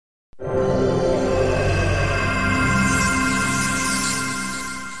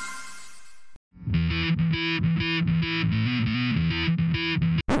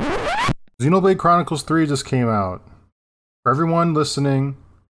Xenoblade Chronicles 3 just came out. For everyone listening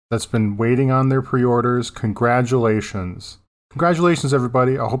that's been waiting on their pre-orders, congratulations. Congratulations,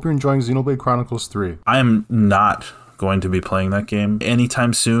 everybody. I hope you're enjoying Xenoblade Chronicles 3. I am not going to be playing that game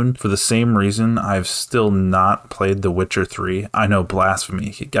anytime soon for the same reason I've still not played The Witcher 3. I know,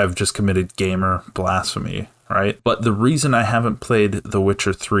 blasphemy. I've just committed gamer blasphemy, right? But the reason I haven't played The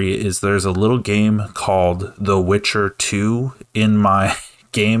Witcher 3 is there's a little game called The Witcher 2 in my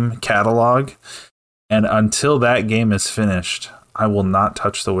game catalog, and until that game is finished, I will not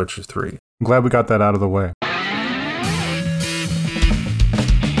touch The Witcher 3. I'm glad we got that out of the way.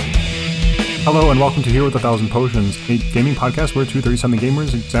 Hello and welcome to Here with 1,000 Potions, a gaming podcast where two 30-something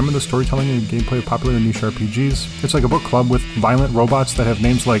gamers examine the storytelling and gameplay of popular niche RPGs. It's like a book club with violent robots that have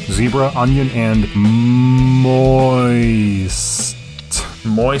names like Zebra, Onion, and Moist.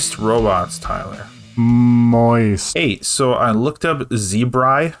 Moist robots, Tyler. Moist. Hey, so I looked up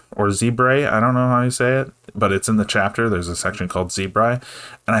Zebrai, or Zebrae, I don't know how you say it, but it's in the chapter. There's a section called Zebrai,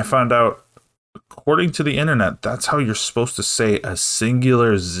 and I found out, according to the internet, that's how you're supposed to say a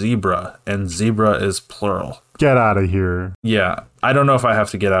singular zebra, and zebra is plural. Get out of here. Yeah, I don't know if I have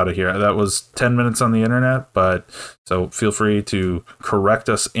to get out of here. That was 10 minutes on the internet, but so feel free to correct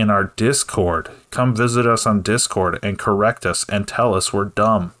us in our Discord. Come visit us on Discord and correct us and tell us we're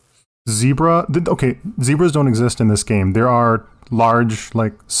dumb. Zebra? Okay, zebras don't exist in this game. There are large,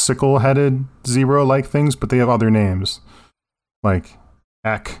 like, sickle-headed zebra-like things, but they have other names. Like,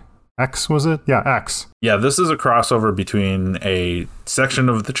 X, was it? Yeah, X. Yeah, this is a crossover between a section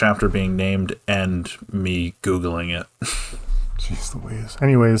of the chapter being named and me Googling it. Jeez Louise.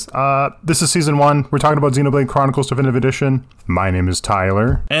 Anyways, this is Season 1. We're talking about Xenoblade Chronicles Definitive Edition. My name is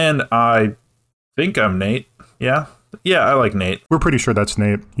Tyler. And I think I'm Nate. Yeah, I like Nate. We're pretty sure that's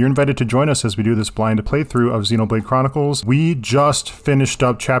Nate. You're invited to join us as we do this blind playthrough of Xenoblade Chronicles. We just finished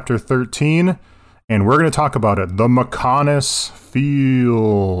up Chapter 13, and we're going to talk about it. The Mechonis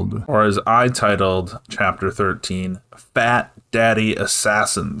Field. Or as I titled Chapter 13, Fat Daddy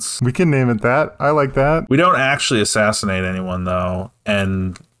Assassins. We can name it that. I like that. We don't actually assassinate anyone, though,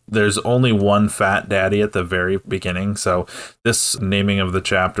 and there's only one Fat Daddy at the very beginning, so this naming of the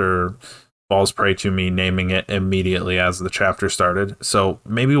chapter falls prey to me naming it immediately as the chapter started. So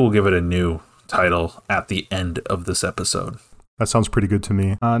maybe we'll give it a new title at the end of this episode. That sounds pretty good to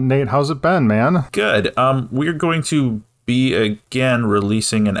me. Nate, how's it been, man? Good. We're going to be again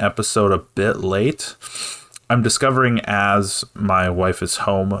releasing an episode a bit late. I'm discovering as my wife is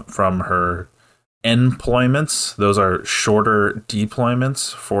home from her employments, those are shorter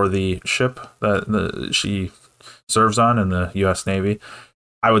deployments for the ship that she serves on in the U.S. Navy.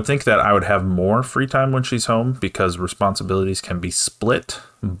 I would think that I would have more free time when she's home because responsibilities can be split.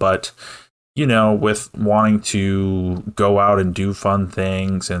 But, you know, with wanting to go out and do fun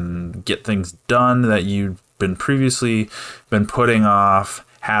things and get things done that you've previously been putting off,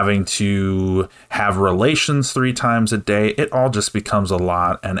 having to have relations 3 times a day, it all just becomes a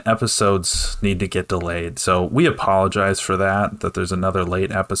lot and episodes need to get delayed. So we apologize for that there's another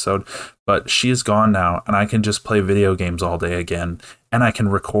late episode, but she is gone now and I can just play video games all day again and I can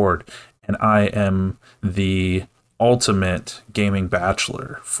record, and I am the ultimate gaming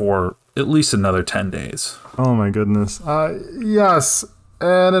bachelor for at least another 10 days. Oh my goodness. Yes.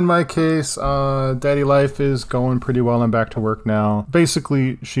 And in my case, daddy life is going pretty well. I'm back to work now.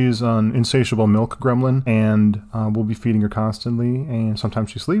 Basically, she's an insatiable milk gremlin, and we'll be feeding her constantly. And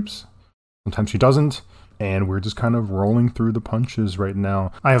sometimes she sleeps, sometimes she doesn't. And we're just kind of rolling through the punches right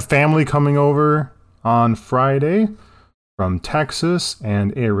now. I have family coming over on Friday from Texas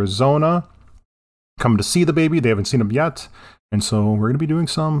and Arizona, coming to see the baby. They haven't seen him yet. And so we're going to be doing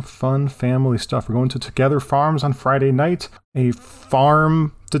some fun family stuff. We're going to Together Farms on Friday night, a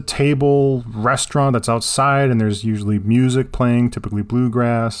farm-to-table restaurant that's outside, and there's usually music playing, typically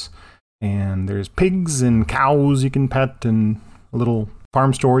bluegrass, and there's pigs and cows you can pet, and a little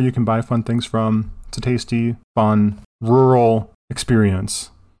farm store you can buy fun things from. It's a tasty, fun, rural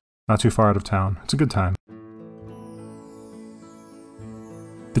experience. Not too far out of town. It's a good time.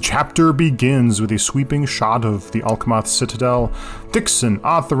 The chapter begins with a sweeping shot of the Alchemath Citadel. Dixon,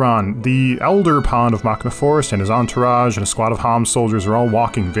 Otheron, the Elder Pond of Machna Forest, and his entourage and a squad of Homs soldiers are all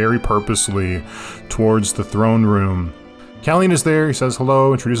walking very purposely towards the throne room. Callian is there, he says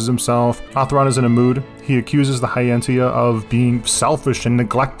hello, introduces himself. Otheron is in a mood. He accuses the Hyentia of being selfish and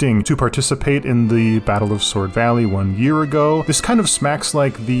neglecting to participate in the Battle of Sword Valley 1 year ago. This kind of smacks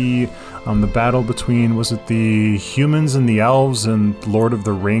like the battle between, was it the humans and the elves and Lord of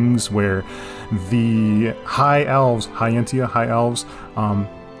the Rings, where the high elves, Hyentia, high elves,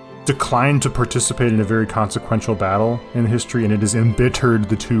 declined to participate in a very consequential battle in history, and it has embittered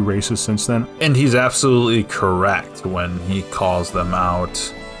the two races since then. And he's absolutely correct when he calls them out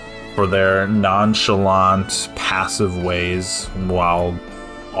for their nonchalant, passive ways, while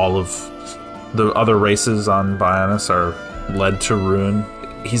all of the other races on Bionis are led to ruin.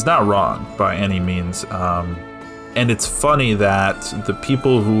 He's not wrong by any means. And it's funny that the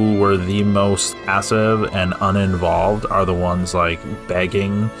people who were the most passive and uninvolved are the ones like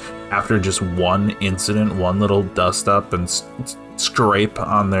begging after just one incident, one little dust up and scrape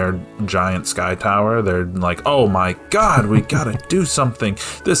on their giant sky tower. They're like, oh my God, we gotta do something.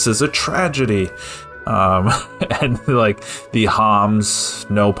 This is a tragedy. And like the Homs,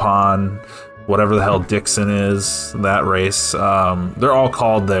 Nopon, whatever the hell Dixon is, that race, they're all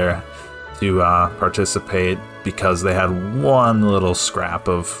called there to participate because they had one little scrap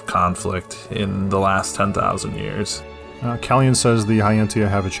of conflict in the last 10,000 years. Callian says the Hyantia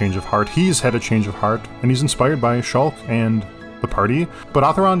have a change of heart. He's had a change of heart, and he's inspired by Shulk and the party, but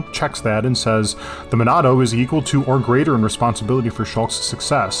Otheron checks that and says the Monado is equal to or greater in responsibility for Shulk's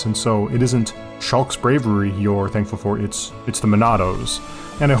success, and so it isn't Shulk's bravery you're thankful for, it's the Monados.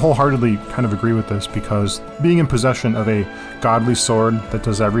 And I wholeheartedly kind of agree with this, because being in possession of a godly sword that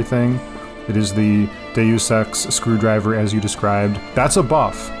does everything, it is the Deus Ex screwdriver as you described, that's a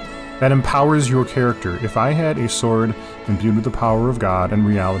buff. That empowers your character. If I had a sword imbued with the power of God and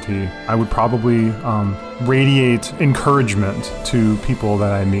reality, I would probably radiate encouragement to people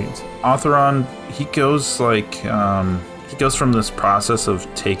that I meet. Otheron, he goes from this process of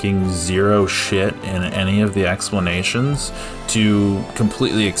taking zero shit in any of the explanations to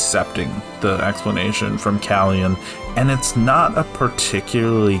completely accepting the explanation from Callian. And it's not a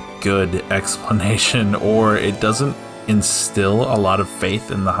particularly good explanation, or it doesn't instill a lot of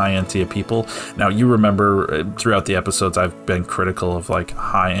faith in the High Antia people. Now, you remember throughout the episodes I've been critical of like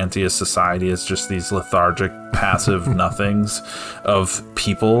High Antia society as just these lethargic, passive nothings of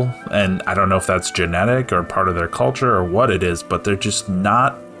people, and I don't know if that's genetic or part of their culture or what it is, but they're just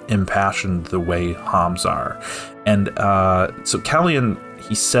not impassioned the way Homs are. And so Callian,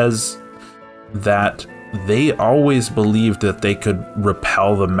 he says that they always believed that they could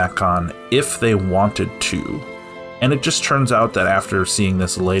repel the Mechon if they wanted to. And it just turns out that after seeing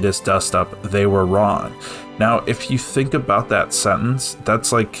this latest dust up, they were wrong. Now, if you think about that sentence,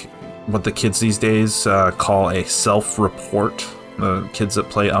 that's like what the kids these days call a self-report. The kids that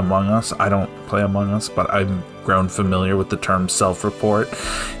play Among Us, I don't play Among Us, but I've grown familiar with the term self-report,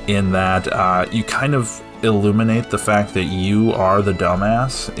 in that you kind of illuminate the fact that you are the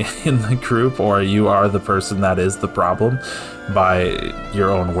dumbass in the group, or you are the person that is the problem by your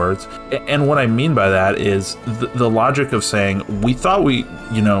own words. And what I mean by that is the logic of saying, we thought we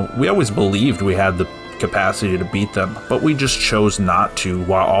always believed we had the capacity to beat them, but we just chose not to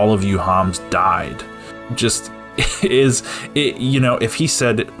while all of you Homs died. Just is it, if he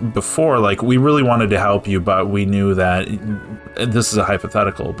said before, like, we really wanted to help you, but we knew that, this is a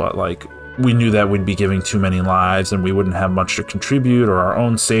hypothetical, but like, we knew that we'd be giving too many lives and we wouldn't have much to contribute, or our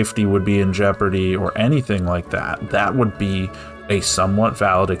own safety would be in jeopardy, or anything like that, that would be a somewhat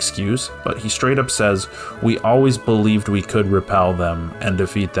valid excuse. But he straight up says, we always believed we could repel them and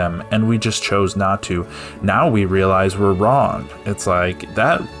defeat them, and we just chose not to. Now we realize we're wrong. It's like,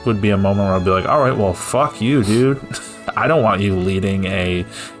 that would be a moment where I'd be like, all right, well, fuck you, dude. I don't want you leading a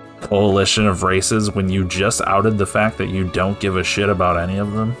coalition of races when you just outed the fact that you don't give a shit about any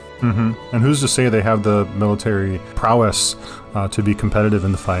of them. Mm-hmm. And who's to say they have the military prowess to be competitive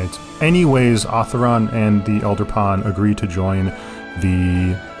in the fight? Anyways, Otheron and the Elder Pawn agree to join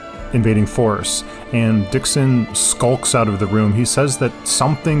the invading force, and Dixon skulks out of the room. He says that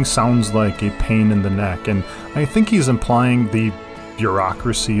something sounds like a pain in the neck, and I think he's implying the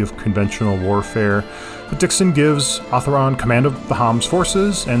bureaucracy of conventional warfare. But Dixon gives Otheron command of the Homs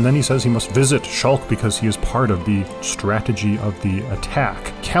forces, and then he says he must visit Shulk because he is part of the strategy of the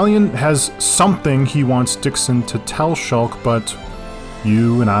attack. Callian has something he wants Dixon to tell Shulk, but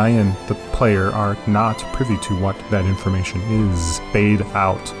you and I and the player are not privy to what that information is. Fade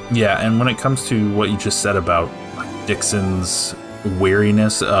out. Yeah, and when it comes to what you just said about Dixon's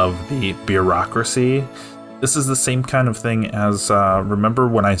weariness of the bureaucracy, this is the same kind of thing as, remember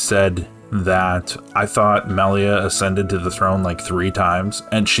when I said that I thought Melia ascended to the throne like 3 times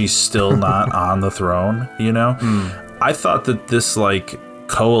and she's still not on the throne, I thought that this like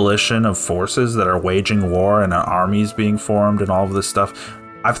coalition of forces that are waging war and armies being formed and all of this stuff,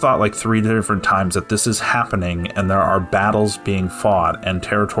 I've thought like 3 different times that this is happening and there are battles being fought and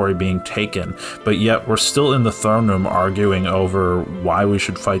territory being taken, but yet we're still in the throne room arguing over why we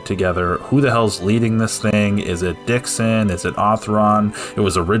should fight together. Who the hell's leading this thing? Is it Dixon? Is it Othron? It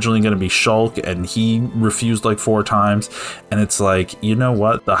was originally going to be Shulk and he refused like 4 times. And it's like, you know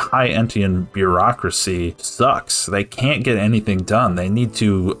what? The High Entian bureaucracy sucks. They can't get anything done. They need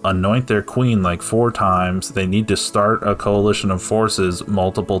to anoint their queen like 4 times. They need to start a coalition of forces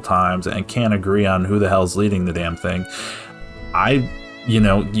multiple times and can't agree on who the hell's leading the damn thing.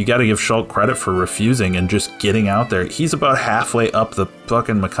 You got to give Shulk credit for refusing and just getting out there. He's about halfway up the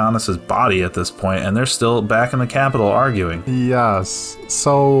fucking Mechonis' body at this point, and they're still back in the capital arguing. Yes.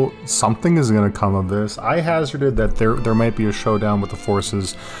 So something is going to come of this. I hazarded that there might be a showdown with the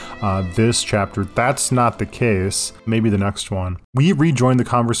forces this chapter. That's not the case. Maybe the next one. We rejoined the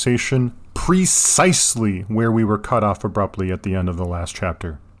conversation precisely where we were cut off abruptly at the end of the last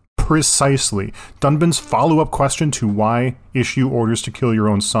chapter. Precisely. Dunban's follow-up question to why issue orders to kill your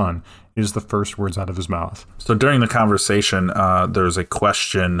own son is the first words out of his mouth. So during the conversation, there's a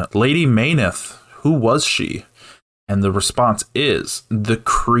question, Lady Meyneth, who was she? And the response is, the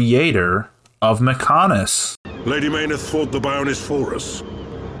creator of Mechonis. Lady Meyneth fought the Bionis for us.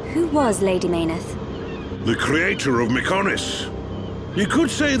 Who was Lady Meyneth? The creator of Mechonis. You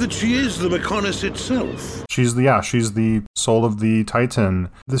could say that she is the Mechonis itself. She's the soul of the Titan.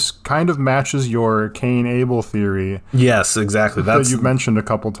 This kind of matches your Cain-Abel theory. Yes, exactly. That you've mentioned a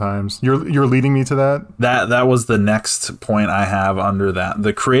couple times. You're leading me to that? That was the next point I have under that.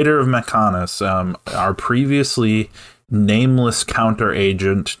 The creator of Mechonis, our previously nameless counter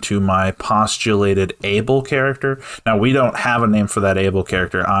agent to my postulated Abel character. Now, we don't have a name for that Abel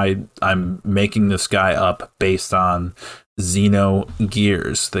character. I'm making this guy up based on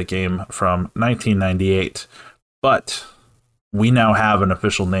Xenogears, the game from 1998. But we now have an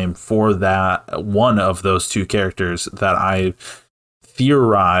official name for that one of those 2 characters that I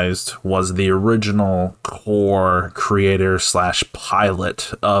theorized was the original core creator /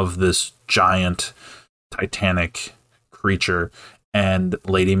 pilot of this giant Titanic creature, and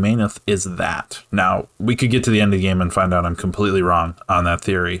Lady Meyneth is that. Now, we could get to the end of the game and find out I'm completely wrong on that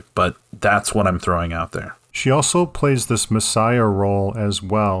theory, but that's what I'm throwing out there. She also plays this messiah role as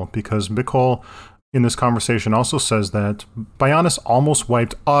well, because Mikkel in this conversation also says that Bionis almost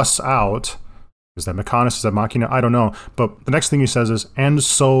wiped us out. Is that Mechonis? Is that Machina? I don't know. But the next thing he says is, and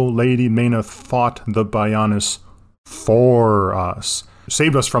so Lady Meyneth fought the Bionis for us.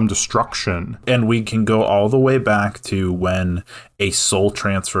 Saved us from destruction. And we can go all the way back to when a soul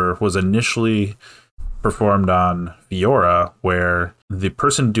transfer was initially performed on Fiora, where the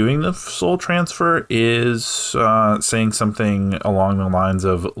person doing the soul transfer is saying something along the lines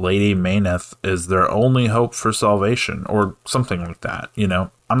of Lady Meyneth is their only hope for salvation, or something like that.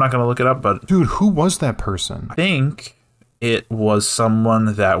 I'm not going to look it up, but... Dude, who was that person? I think it was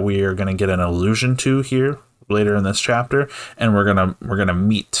someone that we are going to get an allusion to here later in this chapter, and we're gonna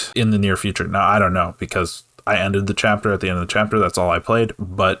meet in the near future. Now, I don't know, because I ended the chapter at the end of the chapter. That's all I played.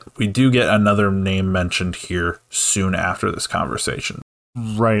 But we do get another name mentioned here soon after this conversation.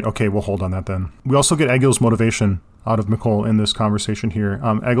 Right. Okay, we'll hold on that then. We also get Egil's motivation out of Mikkel in this conversation here.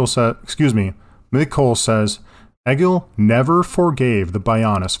 Mikkel says, Egil never forgave the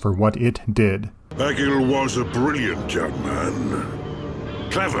Bionis for what it did. Egil was a brilliant young man.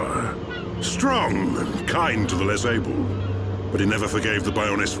 Clever, strong, and kind to the less able. But he never forgave the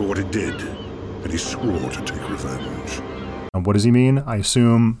Bionis for what it did. And he swore to take revenge. And what does he mean? I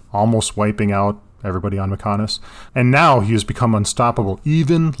assume almost wiping out everybody on Mechonis. And now he has become unstoppable.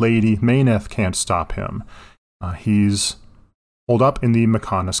 Even Lady Meyneth can't stop him. He's holed up in the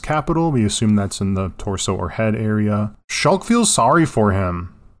Mechonis capital. We assume that's in the torso or head area. Shulk feels sorry for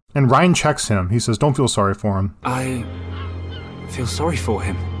him. And Ryan checks him. He says, don't feel sorry for him. I feel sorry for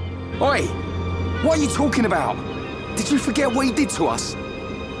him. Oi! What are you talking about? Did you forget what he did to us?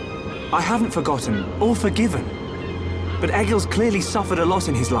 I haven't forgotten or forgiven. But Egil's clearly suffered a lot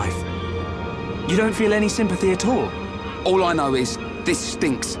in his life. You don't feel any sympathy at all? All I know is, this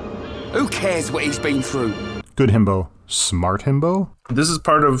stinks. Who cares what he's been through? Good himbo. Smart himbo? This is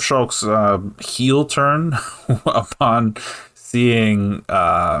part of Shulk's heel turn upon seeing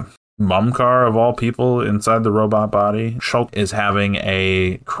Mumkar, of all people, inside the robot body. Shulk is having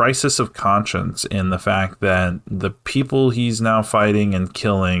a crisis of conscience in the fact that the people he's now fighting and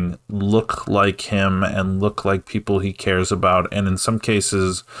killing look like him and look like people he cares about, and in some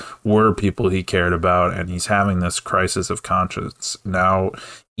cases were people he cared about, and he's having this crisis of conscience. Now,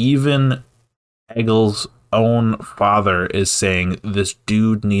 even Egil's own father is saying this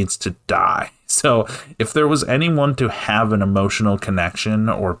dude needs to die. So if there was anyone to have an emotional connection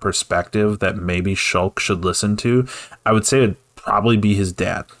or perspective that maybe Shulk should listen to, I would say it'd probably be his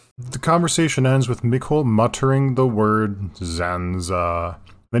dad. The conversation ends with Mikkel muttering the word Zanza.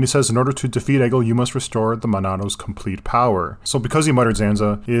 Then he says, in order to defeat Egil, you must restore the Monado's complete power. So because he muttered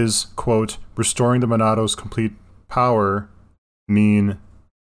Zanza, is, quote, restoring the Monado's complete power mean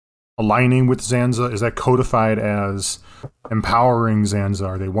aligning with Zanza? Is that codified as empowering Zanza?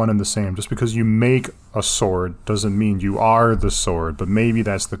 Are they one and the same? Just because you make a sword doesn't mean you are the sword, but maybe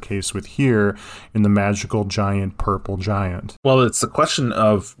that's the case with here in the magical giant purple giant. Well, it's the question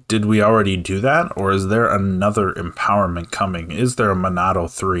of, did we already do that, or is there another empowerment coming? Is there a Monado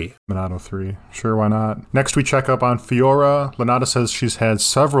 3? Monado 3. Sure, why not? Next, we check up on Fiora. Lenata says she's had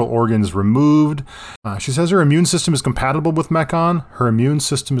several organs removed. She says her immune system is compatible with Mechon. Her immune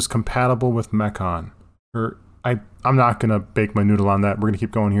system is compatible with Mechon. I'm not going to bake my noodle on that. We're going to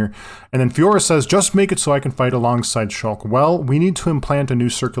keep going here. And then Fiora says, just make it so I can fight alongside Shulk. Well, we need to implant a new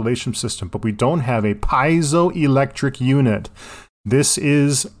circulation system, but we don't have a piezoelectric unit. This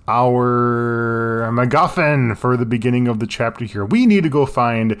is our MacGuffin for the beginning of the chapter here. We need to go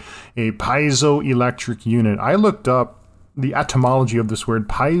find a piezoelectric unit. I looked up the etymology of this word.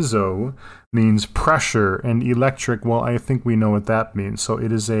 Piezo means pressure, and electric, well, I think we know what that means. So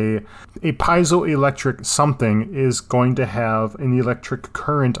it is a piezoelectric something is going to have an electric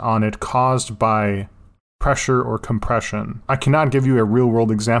current on it caused by pressure or compression. I cannot give you a real-world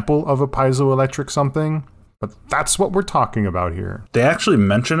example of a piezoelectric something, but that's what we're talking about here. They actually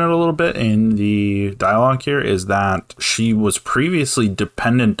mention it a little bit in the dialogue here, is that she was previously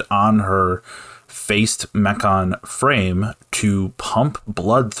dependent on her faced Mechon frame to pump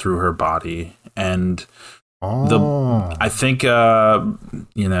blood through her body. And I think, a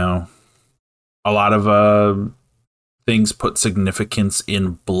lot of things put significance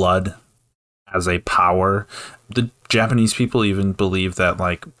in blood as a power. The Japanese people even believe that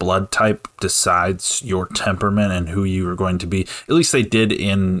like blood type decides your temperament and who you are going to be. At least they did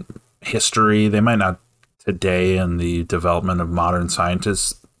in history. They might not today in the development of modern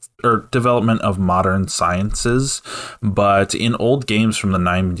scientists or development of modern sciences, but in old games from the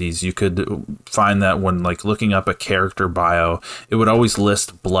 90s, you could find that when like looking up a character bio, it would always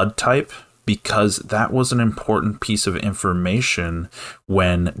list blood type, because that was an important piece of information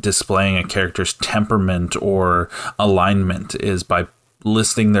when displaying a character's temperament or alignment, is by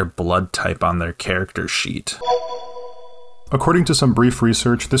listing their blood type on their character sheet. According to some brief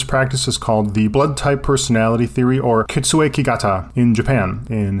research, this practice is called the blood type personality theory, or Kitsue Kigata, in Japan,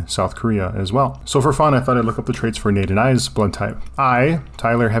 in South Korea as well. So for fun, I thought I'd look up the traits for Nate and I's blood type. I,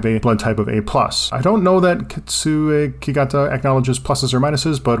 Tyler, have a blood type of A+. I don't know that Kitsue Kigata acknowledges pluses or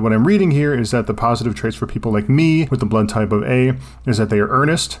minuses, but what I'm reading here is that the positive traits for people like me with the blood type of A is that they are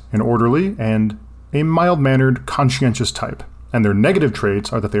earnest and orderly and a mild-mannered, conscientious type. And their negative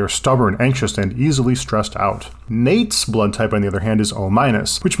traits are that they are stubborn, anxious, and easily stressed out. Nate's blood type, on the other hand, is O-,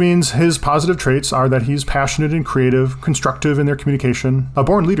 which means his positive traits are that he's passionate and creative, constructive in their communication, a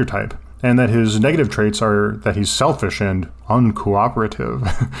born leader type, and that his negative traits are that he's selfish and uncooperative.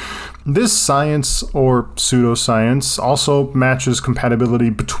 This science, or pseudoscience, also matches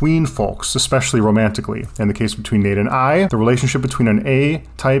compatibility between folks, especially romantically. In the case between Nate and I, the relationship between an A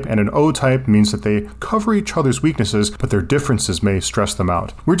type and an O type means that they cover each other's weaknesses, but their differences may stress them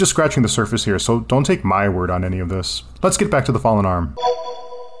out. We're just scratching the surface here, so don't take my word on any of this. Let's get back to the Fallen Arm.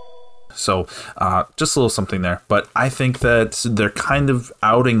 So just a little something there. But I think that they're kind of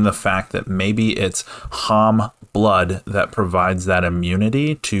outing the fact that maybe it's Ham blood that provides that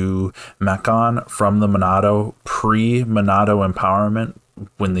immunity to Mechon from the Monado, pre-Monado empowerment,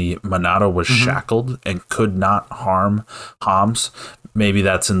 when the Monado was shackled and could not harm Hams. Maybe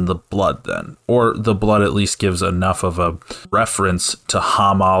that's in the blood then. Or the blood at least gives enough of a reference to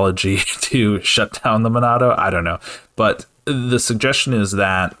homology to shut down the Monado. I don't know. But the suggestion is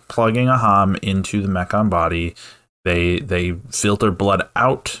that plugging a Ham into the Mechon body, they filter blood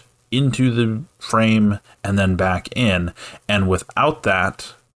out into the frame and then back in. And without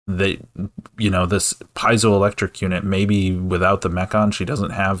that, this piezoelectric unit, maybe without the Mechon, she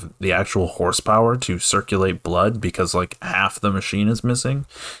doesn't have the actual horsepower to circulate blood because like half the machine is missing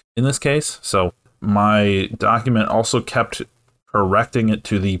in this case. So my document also kept correcting it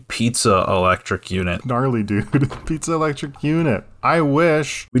to the pizza electric unit. Gnarly, dude. Pizza electric unit. I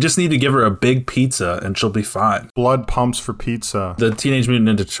wish. We just need to give her a big pizza and she'll be fine. Blood pumps for pizza. The Teenage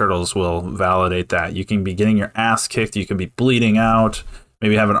Mutant Ninja Turtles will validate that. You can be getting your ass kicked. You can be bleeding out.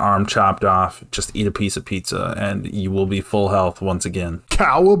 Maybe have an arm chopped off. Just eat a piece of pizza and you will be full health once again.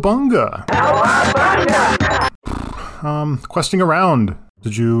 Cowabunga! Cowabunga! Questing around.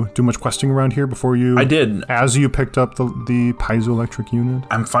 Did you do much questing around here before you... I did. As you picked up the piezoelectric unit?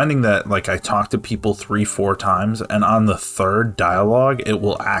 I'm finding that, like, I talk to people 3-4 times, and on the third dialogue, it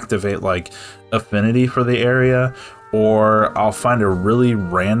will activate, like, affinity for the area, or I'll find a really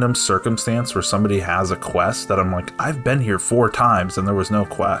random circumstance where somebody has a quest that I'm like, I've been here 4 times, and there was no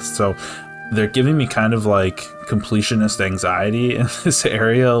quest. So they're giving me kind of like completionist anxiety in this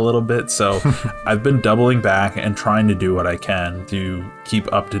area a little bit. So I've been doubling back and trying to do what I can to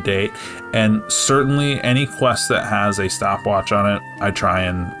keep up to date. And certainly any quest that has a stopwatch on it, I try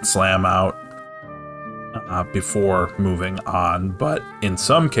and slam out before moving on. But in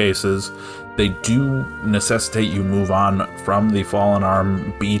some cases, they do necessitate you move on from the Fallen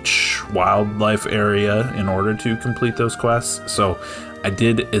Arm Beach wildlife area in order to complete those quests. So I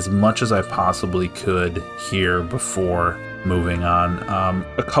did as much as I possibly could here before moving on.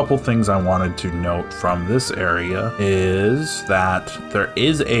 A couple things I wanted to note from this area is that there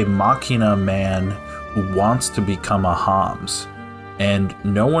is a Machina man who wants to become a Homs, and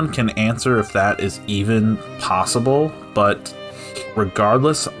no one can answer if that is even possible, but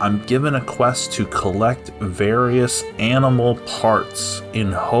regardless, I'm given a quest to collect various animal parts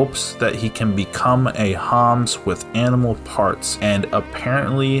in hopes that he can become a Homs with animal parts. And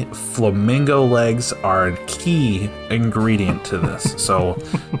apparently flamingo legs are a key ingredient to this. So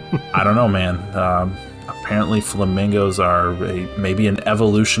I don't know, man. Apparently flamingos are maybe an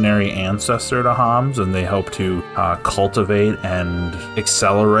evolutionary ancestor to Homs, and they hope to cultivate and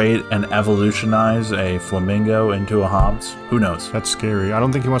accelerate and evolutionize a flamingo into a Homs. Who knows? That's scary. I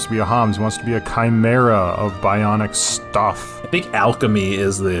don't think he wants to be a Homs. He wants to be a chimera of bionic stuff. I think alchemy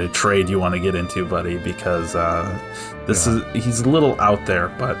is the trade you want to get into, buddy, because he's a little out there,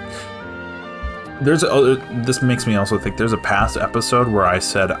 but this makes me also think there's a past episode where I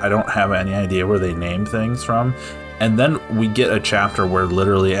said I don't have any idea where they name things from, and then we get a chapter where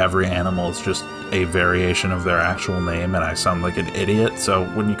literally every animal is just a variation of their actual name, and I sound like an idiot. So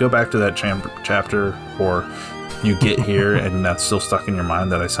when you go back to that chapter, or you get here and that's still stuck in your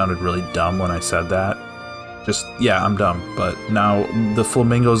mind that I sounded really dumb when I said that, I'm dumb. But now the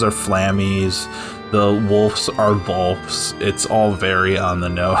flamingos are flammies, the wolves are wolves. It's all very on the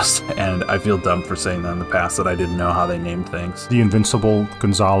nose, and I feel dumb for saying that in the past, that I didn't know how they named things. The invincible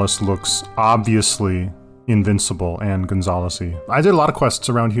Gonzalez looks obviously invincible and Gonzalez-y. I did a lot of quests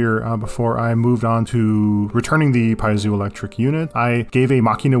around here before I moved on to returning the piezoelectric unit. I gave a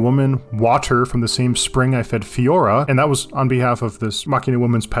Machina woman water from the same spring I fed Fiora, and that was on behalf of this Machina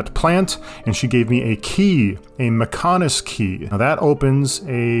woman's pet plant, and she gave me a key, a Mechonis key. Now that opens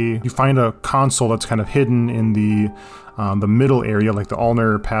you find a console that's kind of hidden in the middle area, like the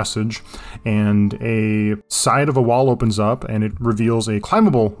ulnar passage, and a side of a wall opens up and it reveals a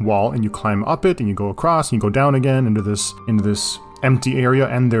climbable wall, and you climb up it and you go across and you go down again into this empty area,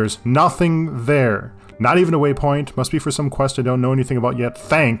 and there's nothing there. Not even a waypoint. Must be for some quest I don't know anything about yet.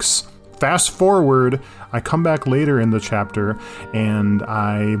 Thanks. Fast forward, I come back later in the chapter and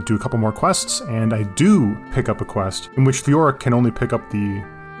I do a couple more quests, and I do pick up a quest in which Fiora can only pick up the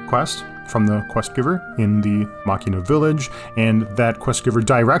quest from the quest giver in the Machina village, and that quest giver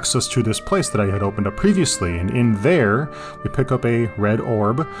directs us to this place that I had opened up previously, and in there we pick up a red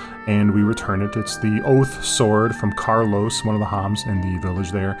orb and we return it. It's the Oath sword from Carlos, one of the Homs in the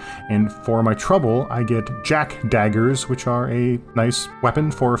village there, and for my trouble I get jack daggers, which are a nice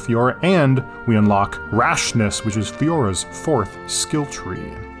weapon for Fiora, and we unlock rashness, which is Fiora's 4th skill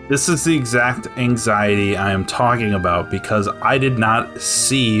tree. This is the exact anxiety I am talking about, because I did not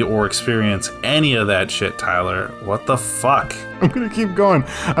see or experience any of that shit, Tyler. What the fuck? I'm gonna keep going.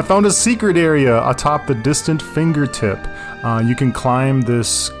 I found a secret area atop the distant fingertip. You can climb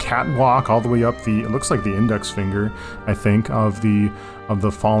this catwalk all the way up it looks like the index finger, I think, of the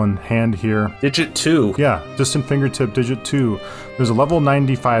fallen hand here. Digit 2. Yeah, distant fingertip, digit 2. There's a level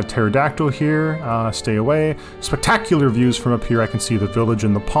 95 pterodactyl here. Stay away. Spectacular views from up here. I can see the village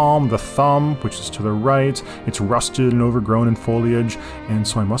in the palm, the thumb, which is to the right. It's rusted and overgrown in foliage, and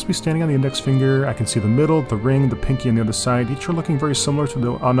so I must be standing on the index finger. I can see the middle, the ring, the pinky on the other side. Each are looking very similar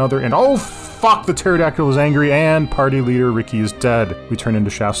to another, and oh fuck, the pterodactyl is angry, and party leader Ricky is dead. We turn into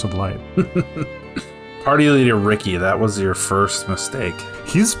shafts of light. Party leader Ricky, that was your first mistake.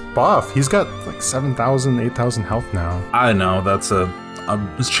 He's buff. He's got like 7,000, 8,000 health now. I know, that's a I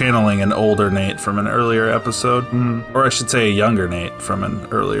was channeling an older Nate from an earlier episode, or I should say a younger Nate from an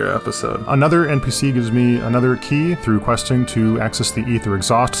earlier episode. Another NPC gives me another key through questing to access the Ether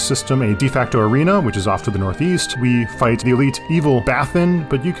Exhaust System, a de facto arena, which is off to the northeast. We fight the elite evil Bathin,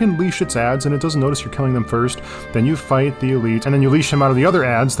 but you can leash its ads and it doesn't notice you're killing them first. Then you fight the elite, and then you leash him out of the other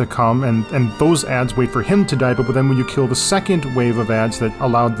ads that come, and those ads wait for him to die, but then when you kill the second wave of ads that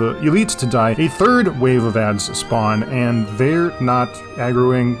allowed the elite to die, a third wave of ads spawn, and they're not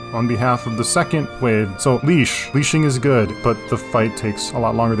aggroing on behalf of the second wave. So leashing is good, but the fight takes a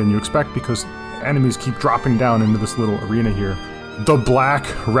lot longer than you expect because enemies keep dropping down into this little arena here. The Black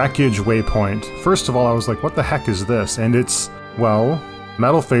Wreckage Waypoint. First of all, I was like, what the heck is this? And it's, well,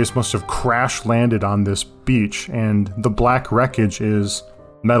 Metalface must have crash landed on this beach, and the black wreckage is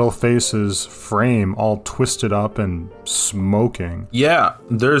Metalface's frame all twisted up and smoking. Yeah,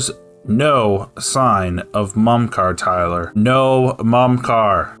 there's no sign of Mumcar, Tyler. No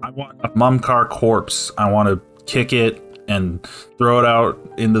Mumcar. I want a Mumcar corpse. I want to kick it and throw it out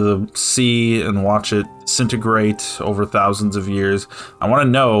into the sea and watch it disintegrate over thousands of years. I want to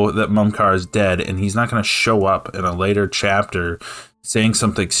know that Mumcar is dead, and he's not going to show up in a later chapter saying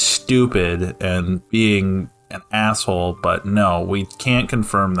something stupid and being an asshole, but no, we can't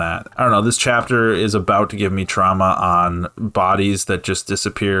confirm that. I don't know, this chapter is about to give me trauma on bodies that just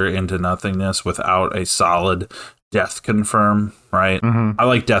disappear into nothingness without a solid death confirm, right? I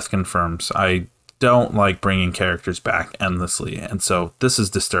like death confirms. I don't like bringing characters back endlessly, and so this is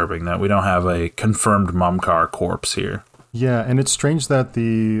disturbing that we don't have a confirmed Mumcar corpse here. Yeah, and it's strange that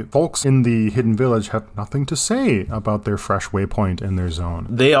the folks in the Hidden Village have nothing to say about their fresh waypoint in their zone.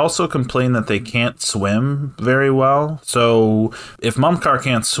 They also complain that they can't swim very well. So if Mumcar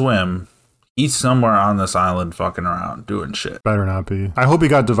can't swim, he's somewhere on this island fucking around doing shit. Better not be. I hope he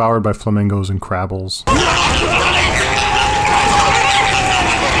got devoured by flamingos and crabbles.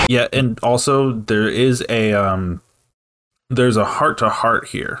 Yeah, and also there is a there's a heart-to-heart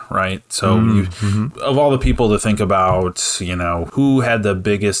here, right? So of all the people to think about, you know, who had the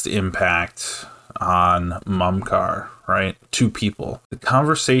biggest impact on Mumcar, right? Two people. The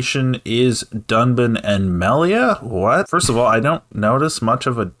conversation is Dunban and Melia? What? First of all, I don't notice much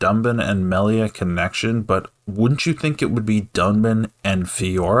of a Dunban and Melia connection, but wouldn't you think it would be Dunban and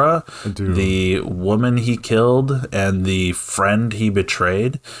Fiora? I do. The woman he killed and the friend he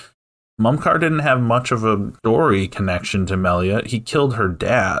betrayed? Mumcar didn't have much of a story connection to Melia. He killed her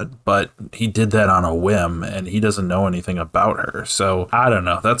dad, but he did that on a whim, and he doesn't know anything about her. So, I don't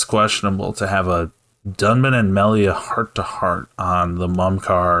know. That's questionable to have a Dunban and Melia heart-to-heart on the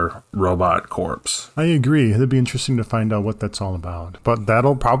Mumcar robot corpse. I agree. It'd be interesting to find out what that's all about. But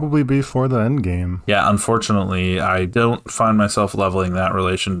that'll probably be for the end game. Yeah, unfortunately, I don't find myself leveling that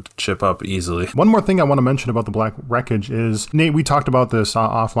relationship up easily. One more thing I want to mention about the Black Wreckage is, Nate, we talked about this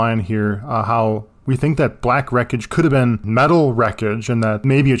offline here, how we think that Black Wreckage could have been Metal Wreckage, and that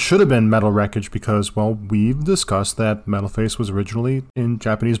maybe it should have been Metal Wreckage because, well, we've discussed that Metalface was originally in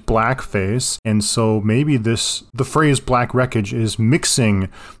Japanese Blackface, and so maybe the phrase Black Wreckage is mixing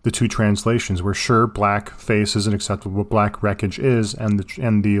the two translations. We're sure Blackface isn't acceptable, what Black Wreckage is, and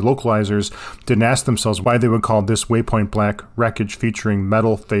the localizers didn't ask themselves why they would call this waypoint Black Wreckage featuring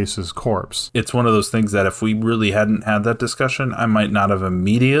Metalface's corpse. It's one of those things that if we really hadn't had that discussion, I might not have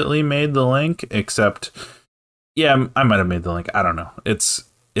immediately made the link, except, yeah, I might have made the link. I don't know.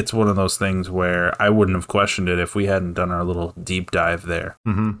 It's one of those things where I wouldn't have questioned it if we hadn't done our little deep dive there.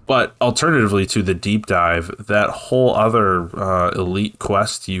 But alternatively to the deep dive, that whole other elite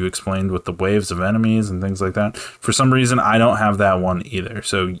quest you explained with the waves of enemies and things like that, for some reason, I don't have that one either.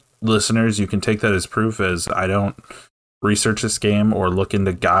 So listeners, you can take that as proof, as I don't research this game or look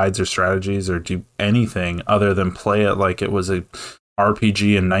into guides or strategies or do anything other than play it like it was a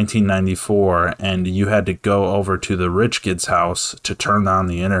RPG in 1994, and you had to go over to the rich kid's house to turn on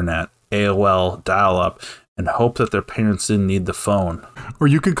the internet, AOL dial-up, and hope that their parents didn't need the phone. Or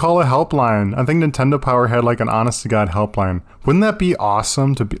you could call a helpline. I think Nintendo Power had like an honest-to-God helpline. Wouldn't that be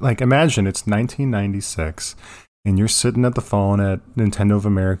awesome to be, like, imagine it's 1996, and you're sitting at the phone at Nintendo of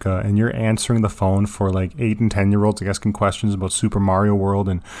America, and you're answering the phone for like 8 and 10-year-olds asking questions about Super Mario World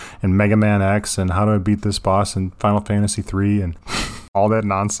and Mega Man X and how do I beat this boss and Final Fantasy 3 and all that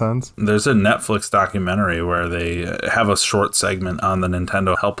nonsense. There's a Netflix documentary where they have a short segment on the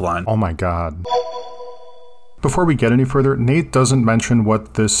Nintendo helpline. Oh my god. Before we get any further, Nate doesn't mention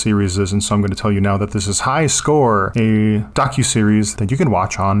what this series is, and so I'm going to tell you now that this is High Score, a docuseries that you can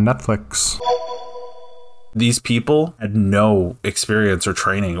watch on Netflix. These people had no experience or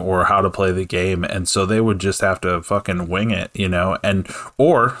training or how to play the game, and so they would just have to fucking wing it, you know,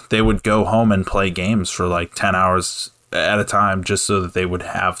 or they would go home and play games for like 10 hours at a time just so that they would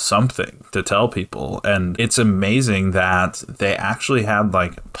have something to tell people. And it's amazing that they actually had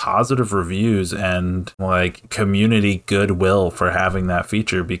like positive reviews and like community goodwill for having that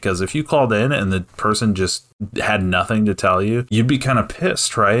feature, because if you called in and the person just had nothing to tell you, you'd be kind of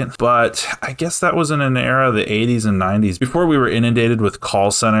pissed, right? But I guess that was in an era of the 80s and 90s before we were inundated with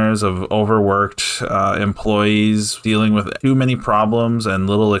call centers of overworked employees dealing with too many problems and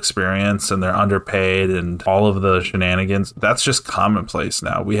little experience, and they're underpaid and all of the shenanigans. That's just commonplace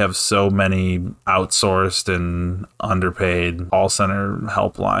now. We have so many outsourced and underpaid call center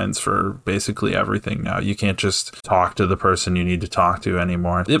helplines for basically everything now. You can't just talk to the person you need to talk to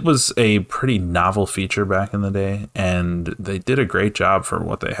anymore. It was a pretty novel feature back in the day, and they did a great job for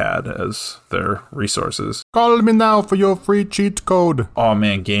what they had as their resources. Call me now for your free cheat code. Oh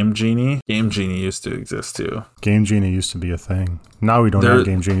man, Game Genie. Game Genie used to exist too. Game Genie used to be a thing. Now we don't have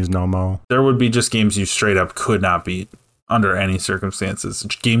Game Genies no more. There would be just games you straight up could not beat under any circumstances.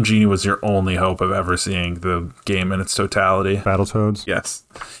 Game Genie was your only hope of ever seeing the game in its totality. Battletoads? Yes.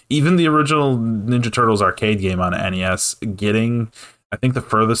 Even the original Ninja Turtles arcade game on NES, I think the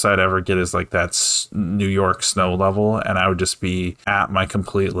furthest I'd ever get is like that New York snow level, and I would just be at my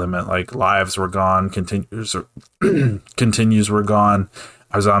complete limit. Like lives were gone, continues were gone.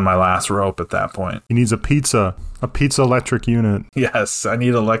 I was on my last rope at that point. He needs a pizza electric unit. Yes, I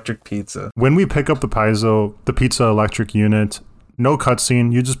need electric pizza. When we pick up the pizza electric unit, no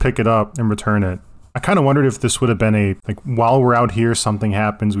cutscene, you just pick it up and return it. I kind of wondered if this would have been while we're out here, something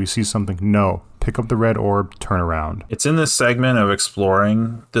happens, we see something. No. Pick up the red orb, turn around. It's in this segment of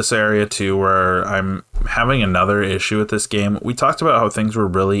exploring this area too where I'm having another issue with this game. We talked about how things were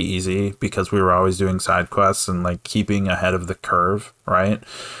really easy because we were always doing side quests and like keeping ahead of the curve, right?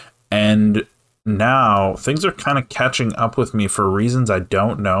 And now things are kind of catching up with me for reasons I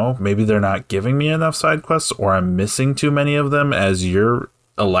don't know. Maybe they're not giving me enough side quests, or I'm missing too many of them as you're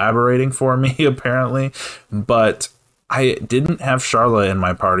elaborating for me apparently. But I didn't have Charlotte in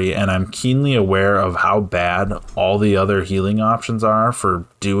my party, and I'm keenly aware of how bad all the other healing options are for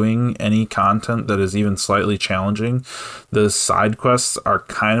doing any content that is even slightly challenging. The side quests are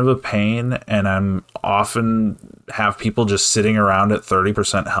kind of a pain, and I'm often have people just sitting around at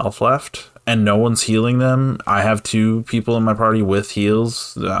 30% health left, and no one's healing them. I have 2 people in my party with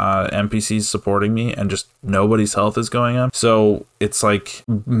heals, NPCs supporting me, and just nobody's health is going up. So it's like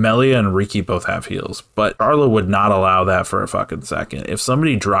Melia and Riki both have heals, but Charlotte would not allow that for a fucking second. If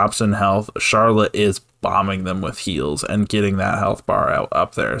somebody drops in health, Charlotte is bombing them with heals and getting that health bar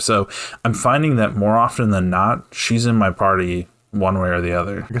up there. So I'm finding that more often than not, she's in my party one way or the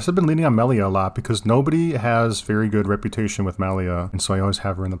other. I guess I've been leaning on Melia a lot because nobody has very good reputation with Melia, and so I always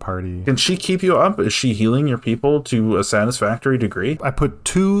have her in the party. Can she keep you up? Is she healing your people to a satisfactory degree? I put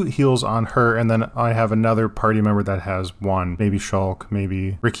 2 heals on her, and then I have another party member that has 1. Maybe Shulk,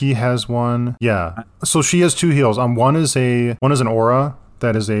 maybe Riki has 1. Yeah. So she has 2 heals. One is an aura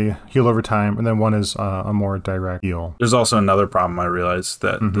that is a heal over time, and then one is a more direct heal. There's also another problem I realized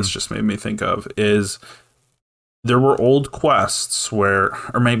that this just made me think of is there were old quests where,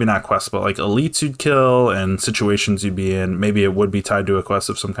 or maybe not quests, but like elites you'd kill and situations you'd be in. Maybe it would be tied to a quest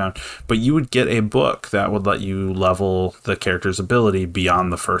of some kind, but you would get a book that would let you level the character's ability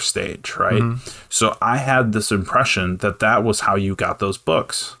beyond the first stage, right? So I had this impression that that was how you got those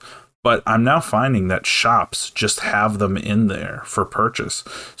books. But I'm now finding that shops just have them in there for purchase.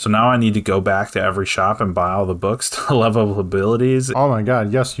 So now I need to go back to every shop and buy all the books to level abilities. Oh my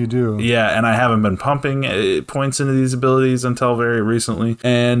god, yes you do. Yeah, and I haven't been pumping points into these abilities until very recently.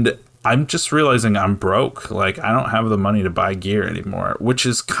 And I'm just realizing I'm broke. Like, I don't have the money to buy gear anymore, which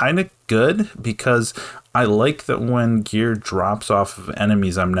is kind of good because I like that when gear drops off of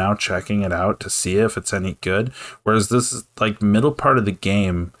enemies, I'm now checking it out to see if it's any good. Whereas this is like middle part of the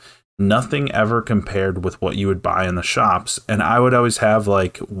game, nothing ever compared with what you would buy in the shops. And I would always have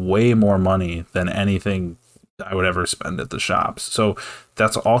like way more money than anything I would ever spend at the shops. So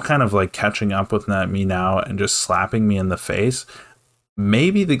that's all kind of like catching up with me now and just slapping me in the face.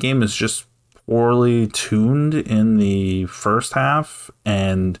 Maybe the game is just poorly tuned in the first half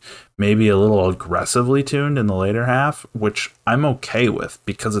and maybe a little aggressively tuned in the later half, which I'm okay with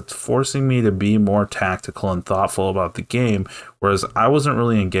because it's forcing me to be more tactical and thoughtful about the game, whereas I wasn't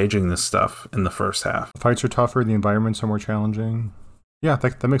really engaging this stuff in the first half. Fights are tougher, the environments are more challenging. Yeah,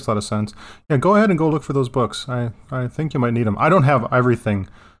 that makes a lot of sense. Yeah, go ahead and go look for those books. I think you might need them. I don't have everything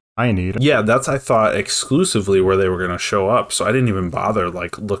I need. Yeah, that's, I thought, exclusively where they were going to show up. So I didn't even bother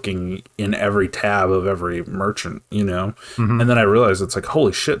like looking in every tab of every merchant, you know? And then I realized it's like,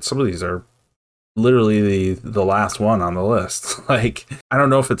 holy shit, some of these are literally the last one on the list. Like, I don't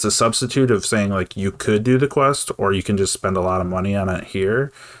know if it's a substitute of saying like you could do the quest or you can just spend a lot of money on it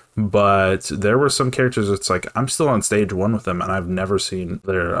here. But there were some characters it's like I'm still on stage 1 with them and I've never seen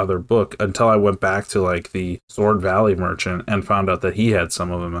their other book until I went back to like the Sword Valley merchant and found out that he had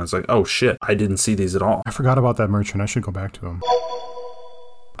some of them. I was like, oh shit, I didn't see these at all. I forgot about that merchant. I should go back to him.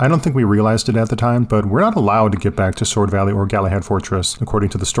 I don't think we realized it at the time, but we're not allowed to get back to Sword Valley or Galahad Fortress, according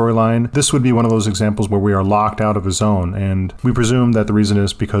to the storyline. This would be one of those examples where we are locked out of a zone, and we presume that the reason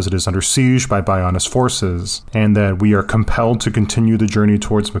is because it is under siege by Bionis forces, and that we are compelled to continue the journey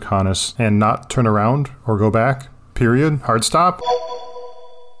towards Mechonis and not turn around or go back. Period. Hard stop.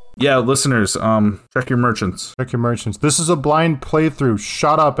 Yeah, listeners, check your merchants. Check your merchants. This is a blind playthrough.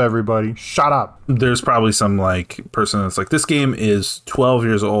 Shut up, everybody. Shut up. There's probably some like person that's like, this game is 12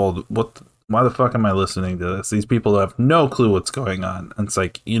 years old. Why the fuck am I listening to this? These people have no clue what's going on. And it's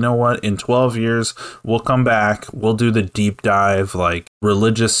like, you know what? In 12 years, we'll come back. We'll do the deep dive, like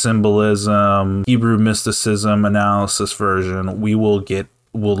religious symbolism, Hebrew mysticism analysis version.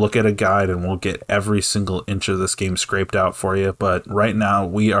 We'll look at a guide and we'll get every single inch of this game scraped out for you. But right now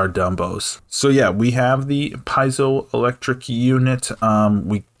we are dumbos. So yeah, we have the piezoelectric unit.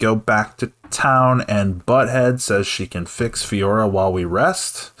 We go back to town and Butthead says she can fix Fiora while we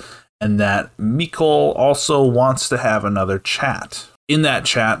rest. And that Mikkel also wants to have another chat. In that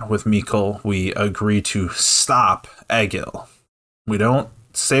chat with Mikkel, we agree to stop Egil. We don't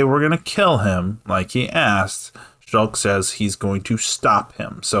say we're going to kill him like he asked. Shulk says he's going to stop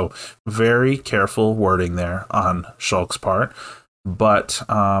him. So very careful wording there on Shulk's part. But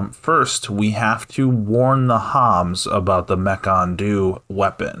first, we have to warn the Homs about the Mech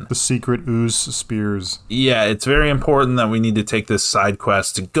weapon. The secret ooze spears. Yeah, it's very important that we need to take this side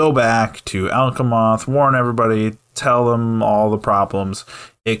quest to go back to Alchemoth, warn everybody, tell them all the problems,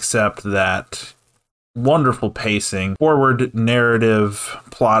 except that wonderful pacing. Forward narrative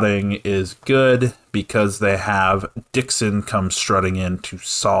plotting is good because they have Dixon come strutting in to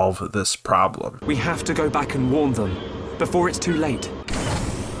solve this problem. We have to go back and warn them before it's too late.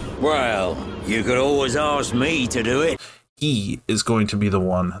 Well, you could always ask me to do it. He is going to be the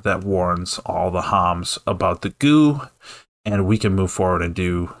one that warns all the Homs about the goo, and we can move forward and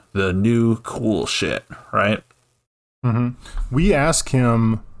do the new cool shit, right? Mm-hmm. We ask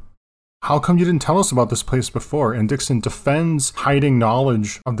him, how come you didn't tell us about this place before? And Dixon defends hiding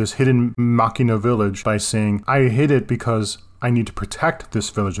knowledge of this hidden Machina village by saying, I hid it because I need to protect this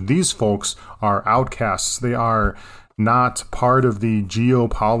village. These folks are outcasts. They are not part of the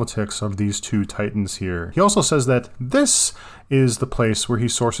geopolitics of these two titans here. He also says that this is the place where he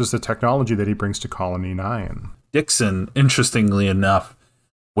sources the technology that he brings to Colony 9. Dixon, interestingly enough,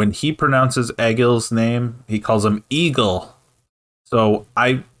 when he pronounces Egil's name, he calls him Eagle. So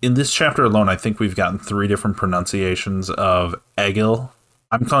in this chapter alone, I think we've gotten 3 different pronunciations of Egil.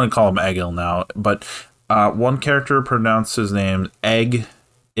 I'm going to call him Egil now, but one character pronounced his name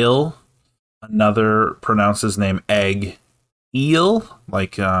Egg-il. Another pronounced his name Egg-eel,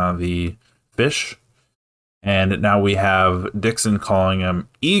 like the fish. And now we have Dixon calling him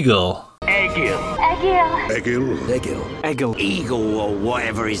Eagle. Egil. Eagle, or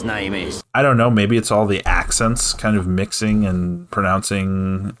whatever his name is. I don't know, maybe it's all the accents kind of mixing and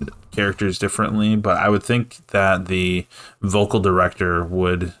pronouncing characters differently, but I would think that the vocal director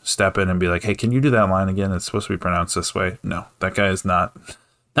would step in and be like, hey, can you do that line again? It's supposed to be pronounced this way. No, that guy is not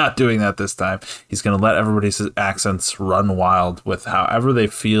doing that this time. He's going to let everybody's accents run wild with however they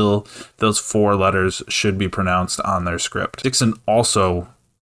feel those 4 letters should be pronounced on their script. Dixon also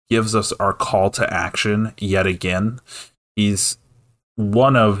gives us our call to action yet again. He's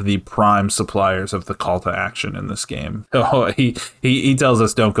one of the prime suppliers of the call to action in this game. So he tells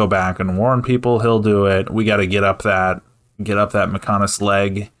us don't go back and warn people. He'll do it. We got to get up that Mechonis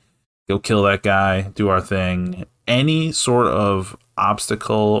leg, go kill that guy, do our thing. Any sort of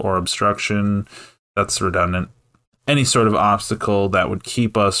obstacle or obstruction, that's redundant. Any sort of obstacle that would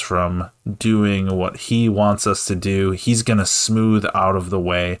keep us from doing what he wants us to do, he's going to smooth out of the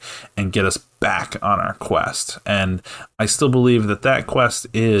way and get us back on our quest. And I still believe that quest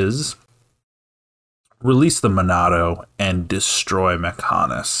is release the Monado and destroy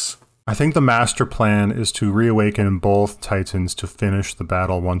Mechonis. I think the master plan is to reawaken both titans to finish the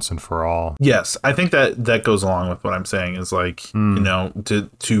battle once and for all. Yes, I think that goes along with what I'm saying is like, you know,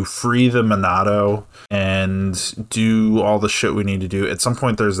 to free the Monado and do all the shit we need to do. At some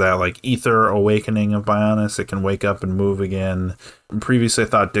point there's that like ether awakening of Bionis. It can wake up and move again. Previously I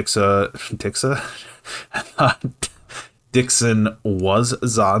thought Dixon was